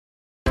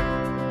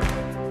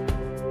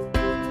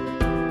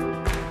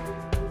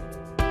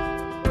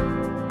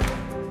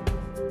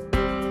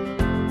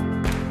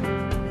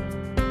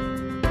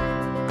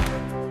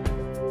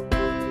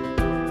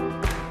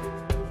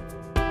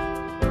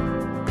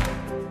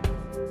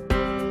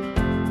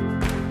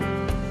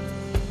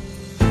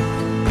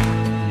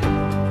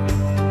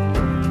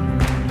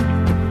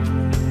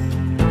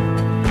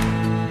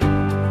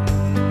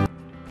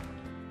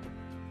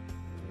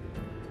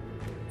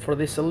for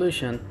this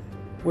solution,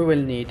 we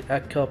will need a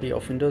copy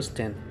of Windows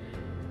 10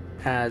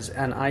 as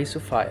an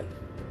ISO file.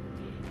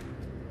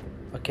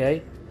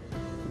 Okay,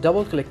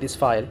 double click this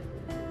file,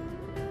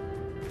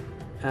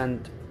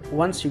 and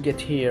once you get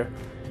here,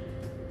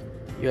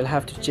 you'll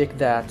have to check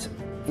that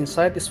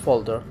inside this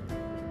folder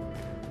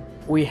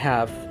we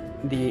have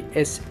the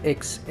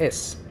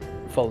SXS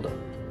folder.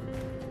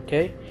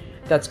 Okay,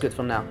 that's good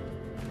for now.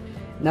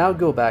 Now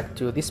go back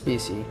to this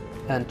PC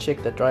and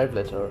check the drive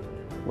letter,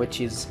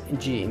 which is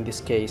G in this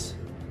case,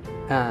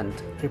 and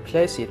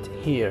replace it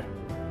here.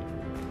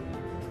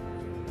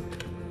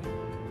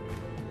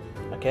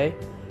 Okay,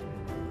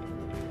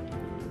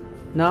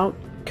 now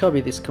copy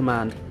this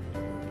command,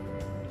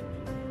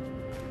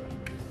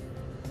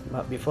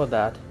 but before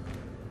that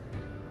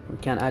we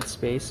can add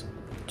space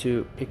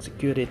to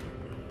execute it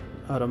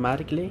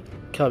automatically.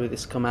 Copy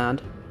this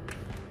command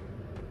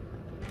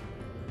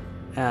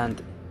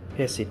and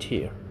paste it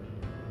here,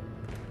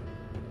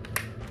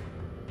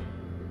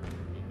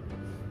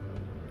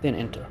 then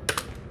enter.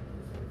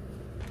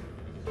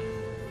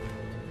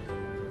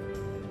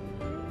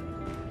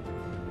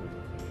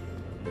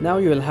 Now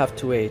you will have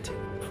to wait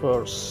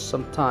for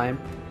some time,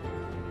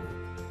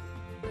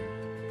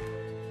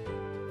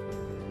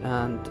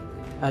 and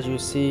as you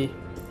see,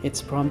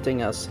 it's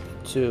prompting us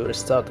to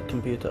restart the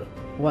computer.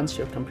 Once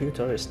your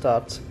computer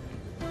restarts,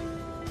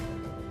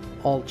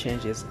 all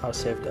changes are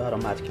saved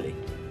automatically.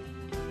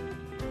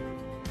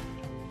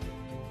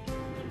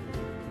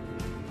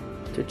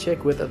 To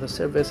check whether the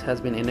service has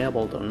been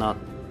enabled or not,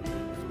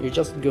 you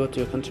just go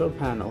to Control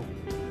Panel,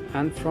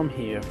 and from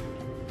here,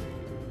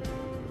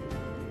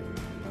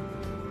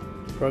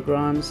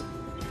 Programs,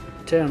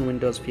 turn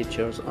Windows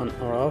features on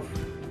or off,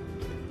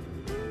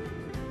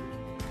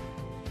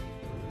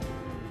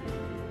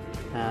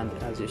 and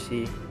as you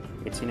see,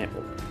 it's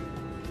enabled.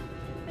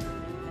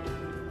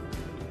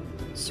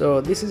 So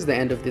this is the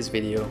end of this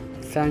video.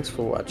 Thanks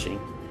for watching.